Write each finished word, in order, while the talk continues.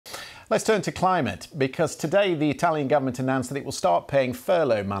Let's turn to climate, because today the Italian government announced that it will start paying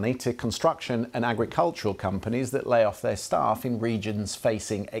furlough money to construction and agricultural companies that lay off their staff in regions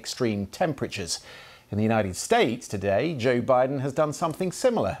facing extreme temperatures. In the United States today, Joe Biden has done something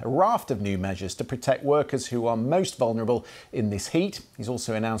similar, a raft of new measures to protect workers who are most vulnerable in this heat. He's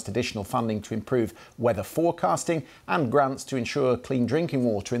also announced additional funding to improve weather forecasting and grants to ensure clean drinking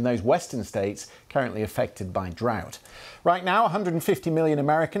water in those western states currently affected by drought. Right now, 150 million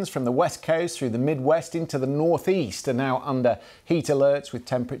Americans from the West Coast through the Midwest into the Northeast are now under heat alerts, with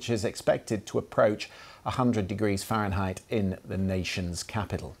temperatures expected to approach 100 degrees Fahrenheit in the nation's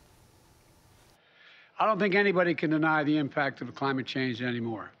capital. I don't think anybody can deny the impact of climate change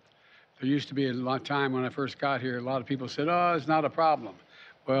anymore. There used to be a lot of time when I first got here, a lot of people said, oh, it's not a problem.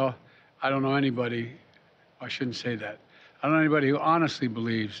 Well, I don't know anybody, I shouldn't say that. I don't know anybody who honestly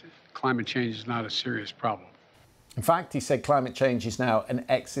believes climate change is not a serious problem. In fact, he said climate change is now an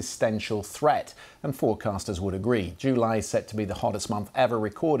existential threat, and forecasters would agree. July is set to be the hottest month ever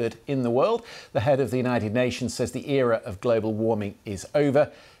recorded in the world. The head of the United Nations says the era of global warming is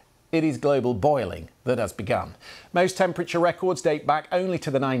over. It is global boiling that has begun. Most temperature records date back only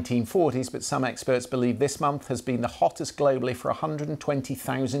to the 1940s, but some experts believe this month has been the hottest globally for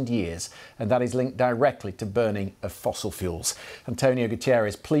 120,000 years, and that is linked directly to burning of fossil fuels. Antonio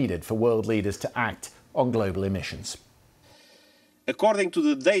Guterres pleaded for world leaders to act on global emissions. According to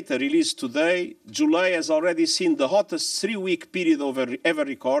the data released today, July has already seen the hottest 3-week period ever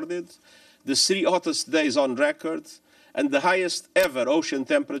recorded, the 3 hottest days on record, and the highest ever ocean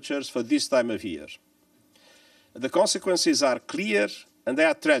temperatures for this time of year. The consequences are clear and they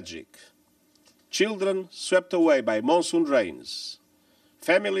are tragic. Children swept away by monsoon rains,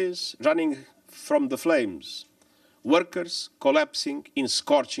 families running from the flames, workers collapsing in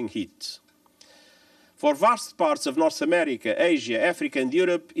scorching heat. For vast parts of North America, Asia, Africa and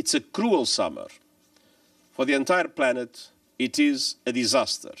Europe, it's a cruel summer. For the entire planet, it is a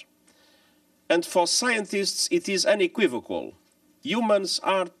disaster. And for scientists, it is unequivocal. Humans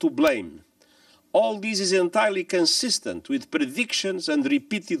are to blame. All this is entirely consistent with predictions and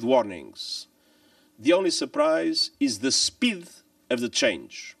repeated warnings. The only surprise is the speed of the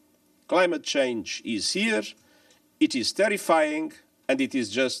change. Climate change is here, it is terrifying, and it is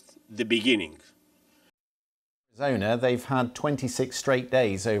just the beginning. Arizona, they've had 26 straight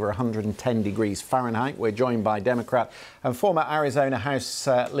days over 110 degrees Fahrenheit. We're joined by Democrat and former Arizona House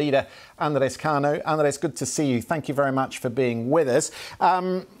Leader Andres Cano. Andres, good to see you. Thank you very much for being with us.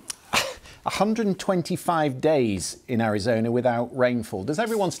 125 days in Arizona without rainfall. Does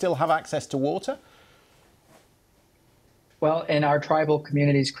everyone still have access to water? Well, in our tribal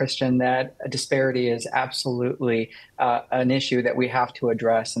communities, Christian, that disparity is absolutely an issue that we have to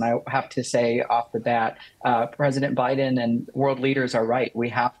address. And I have to say off the bat, President Biden and world leaders are right. We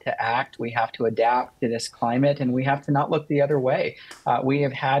have to act, we have to adapt to this climate, and we have to not look the other way. We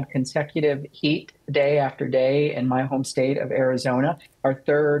have had consecutive heat day after day in my home state of Arizona. Our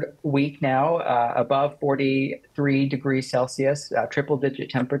third week now above 43 degrees Celsius, triple-digit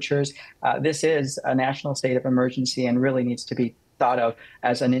temperatures. This is a national state of emergency and really needs to be thought of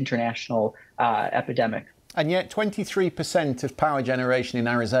as an international epidemic. And yet 23% of power generation in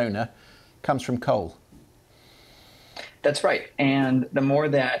Arizona comes from coal. That's right. And the more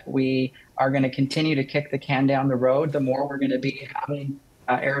that we are going to continue to kick the can down the road, the more we're going to be having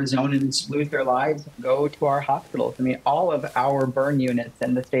Arizonans lose their lives, go to our hospitals. I mean, all of our burn units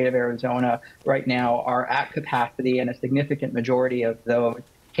in the state of Arizona right now are at capacity, and a significant majority of those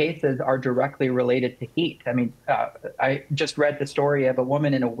cases are directly related to heat. I mean, I just read the story of a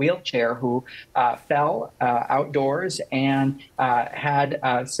woman in a wheelchair who fell outdoors and had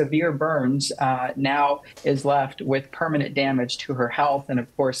severe burns, now is left with permanent damage to her health and,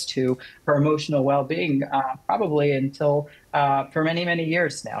 of course, to her emotional well-being, probably until for many, many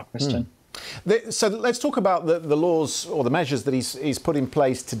years now, Christian. So let's talk about the laws or the measures that he's put in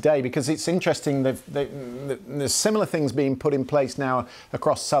place today, because it's interesting that there's similar things being put in place now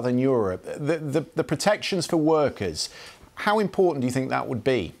across southern Europe. The protections for workers, how important do you think that would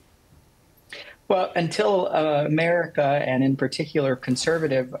be? Well, until America, and in particular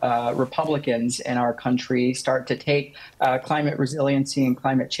conservative Republicans in our country, start to take climate resiliency and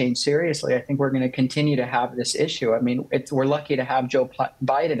climate change seriously, I think we're going to continue to have this issue. I mean, we're lucky to have Joe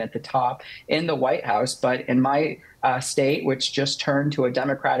Biden at the top in the White House, but in my state, which just turned to a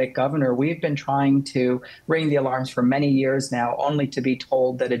Democratic governor, we've been trying to ring the alarms for many years now, only to be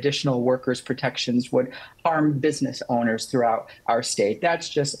told that additional workers' protections would harm business owners throughout our state. That's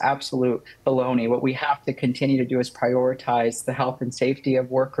just absolute baloney. What we have to continue to do is prioritize the health and safety of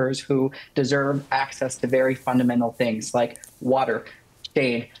workers who deserve access to very fundamental things like water,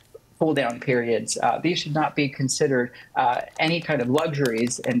 shade, cool down periods. These should not be considered any kind of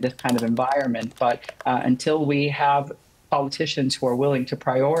luxuries in this kind of environment. But until we have politicians who are willing to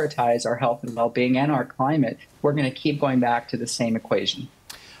prioritize our health and well-being and our climate, we're going to keep going back to the same equation.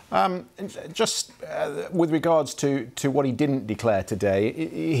 Just with regards to what he didn't declare today,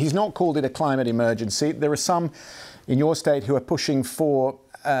 he's not called it a climate emergency. There are some in your state who are pushing for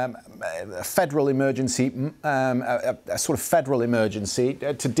a federal emergency, a sort of federal emergency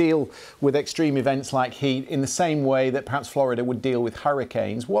to deal with extreme events like heat in the same way that perhaps Florida would deal with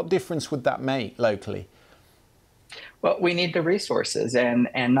hurricanes. What difference would that make locally? Well, we need the resources, and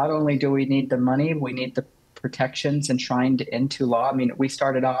not only do we need the money, we need the protections enshrined into law. I mean, we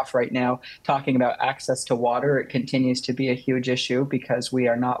started off right now talking about access to water. It continues to be a huge issue because we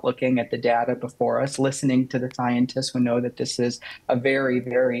are not looking at the data before us, listening to the scientists who know that this is a very,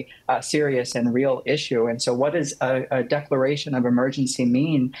 very serious and real issue. And so what does a declaration of emergency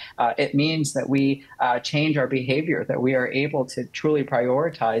mean? It means that we change our behavior, that we are able to truly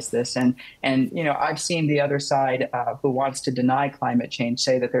prioritize this. And you know, I've seen the other side who wants to deny climate change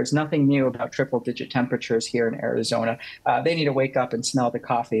say that there's nothing new about triple-digit temperatures here in Arizona. They need to wake up and smell the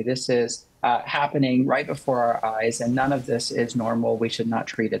coffee. This is happening right before our eyes, and none of this is normal. We should not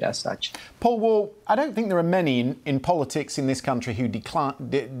treat it as such. Paul Wall, I don't think there are many in politics in this country who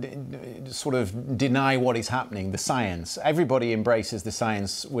sort of deny what is happening, the science. Everybody embraces the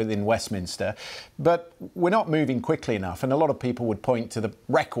science within Westminster, but we're not moving quickly enough. And a lot of people would point to the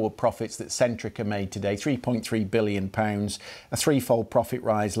record profits that Centrica made today, £3.3 billion, a threefold profit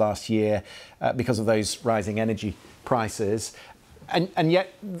rise last year because of those rising energy prices. And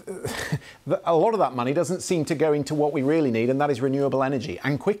yet, a lot of that money doesn't seem to go into what we really need, and that is renewable energy,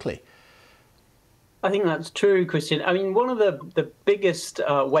 and quickly. I think that's true, Christian. I mean, one of the biggest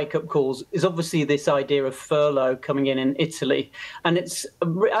wake-up calls is obviously this idea of furlough coming in Italy. And it's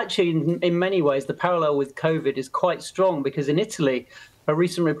actually, in many ways, the parallel with COVID is quite strong, because in Italy, a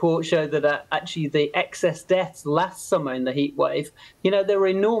recent report showed that actually the excess deaths last summer in the heat wave, you know, they were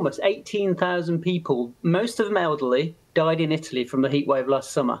enormous. 18,000 people, most of them elderly, died in Italy from the heat wave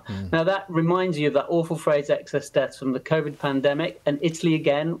last summer. Now, that reminds you of that awful phrase, excess deaths, from the COVID pandemic. And Italy,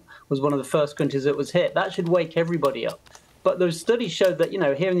 again, was one of the first countries that was hit. That should wake everybody up. But those studies showed that, you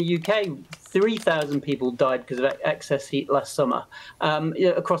know, here in the UK, 3,000 people died because of excess heat last summer. You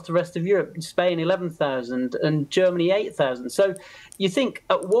know, across the rest of Europe, Spain, 11,000, and Germany, 8,000. So you think,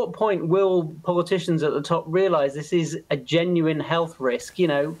 at what point will politicians at the top realise this is a genuine health risk? You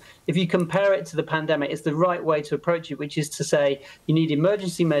know, if you compare it to the pandemic, it's the right way to approach it, which is to say you need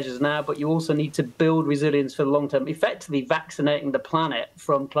emergency measures now, but you also need to build resilience for the long term, effectively vaccinating the planet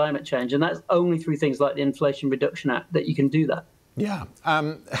from climate change. And that's only through things like the Inflation Reduction Act that you can do that. Yeah,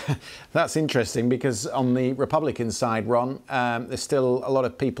 that's interesting, because on the Republican side, Ron, there's still a lot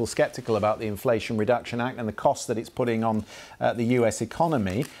of people sceptical about the Inflation Reduction Act and the cost that it's putting on the US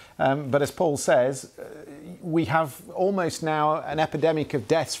economy. But as Paul says, we have almost now an epidemic of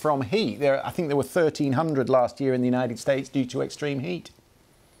deaths from heat. I think there were 1,300 last year in the United States due to extreme heat.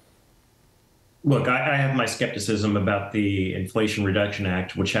 Look, I have my skepticism about the Inflation Reduction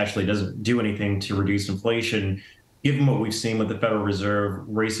Act, which actually doesn't do anything to reduce inflation, given what we've seen with the Federal Reserve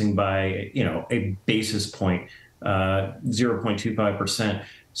racing by, you know, a basis point, 0.25%.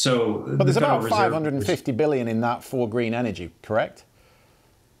 So, but there's about 550 billion in that for green energy, correct?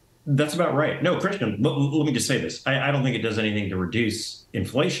 That's about right. No, Christian, let me just say this. I don't think it does anything to reduce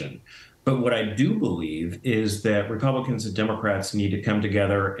inflation. But what I do believe is that Republicans and Democrats need to come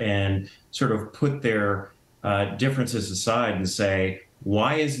together and sort of put their differences aside and say,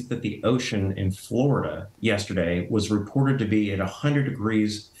 why is it that the ocean in Florida yesterday was reported to be at 100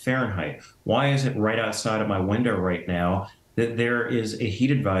 degrees Fahrenheit? Why is it right outside of my window right now that there is a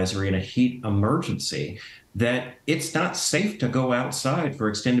heat advisory and a heat emergency, that it's not safe to go outside for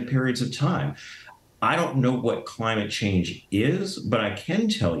extended periods of time? I don't know what climate change is, but I can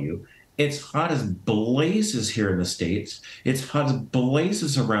tell you it's hot as blazes here in the States. It's hot as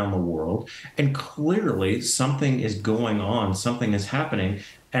blazes around the world. And clearly something is going on, something is happening.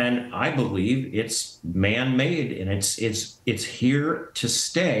 And I believe it's man-made, and it's here to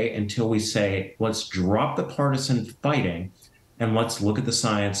stay until we say, let's drop the partisan fighting and let's look at the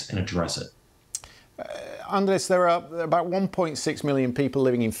science and address it. Andres, there are about 1.6 million people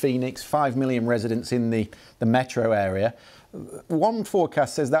living in Phoenix, 5 million residents in the metro area. One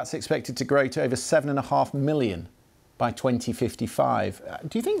forecast says that's expected to grow to over 7.5 million by 2055.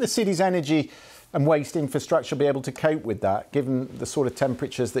 Do you think the city's energy and waste infrastructure will be able to cope with that, given the sort of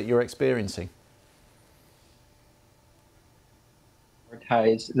temperatures that you're experiencing?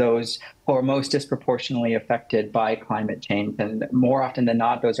 Those who are most disproportionately affected by climate change. And more often than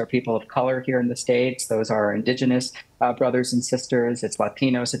not, those are people of color here in the States. Those are indigenous brothers and sisters. It's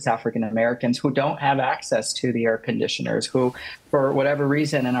Latinos, it's African Americans who don't have access to the air conditioners, who, for whatever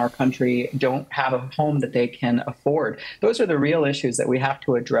reason in our country, don't have a home that they can afford. Those are the real issues that we have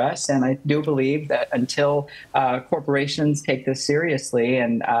to address. And I do believe that until corporations take this seriously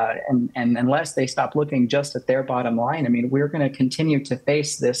and unless they stop looking just at their bottom line, I mean, we're going to continue to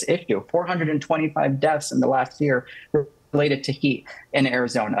face this issue. 425 deaths in the last year related to heat in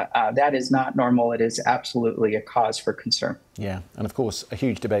Arizona. That is not normal. It is absolutely a cause for concern. Yeah, and of course a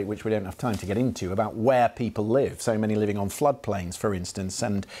huge debate which we don't have time to get into about where people live. So many living on floodplains, for instance,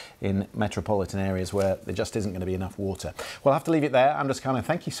 and in metropolitan areas where there just isn't going to be enough water. We'll have to leave it there. Andres Cano,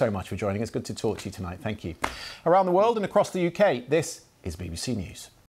 thank you so much for joining us. Good to talk to you tonight. Thank you. Around the world and across the UK, this is BBC News.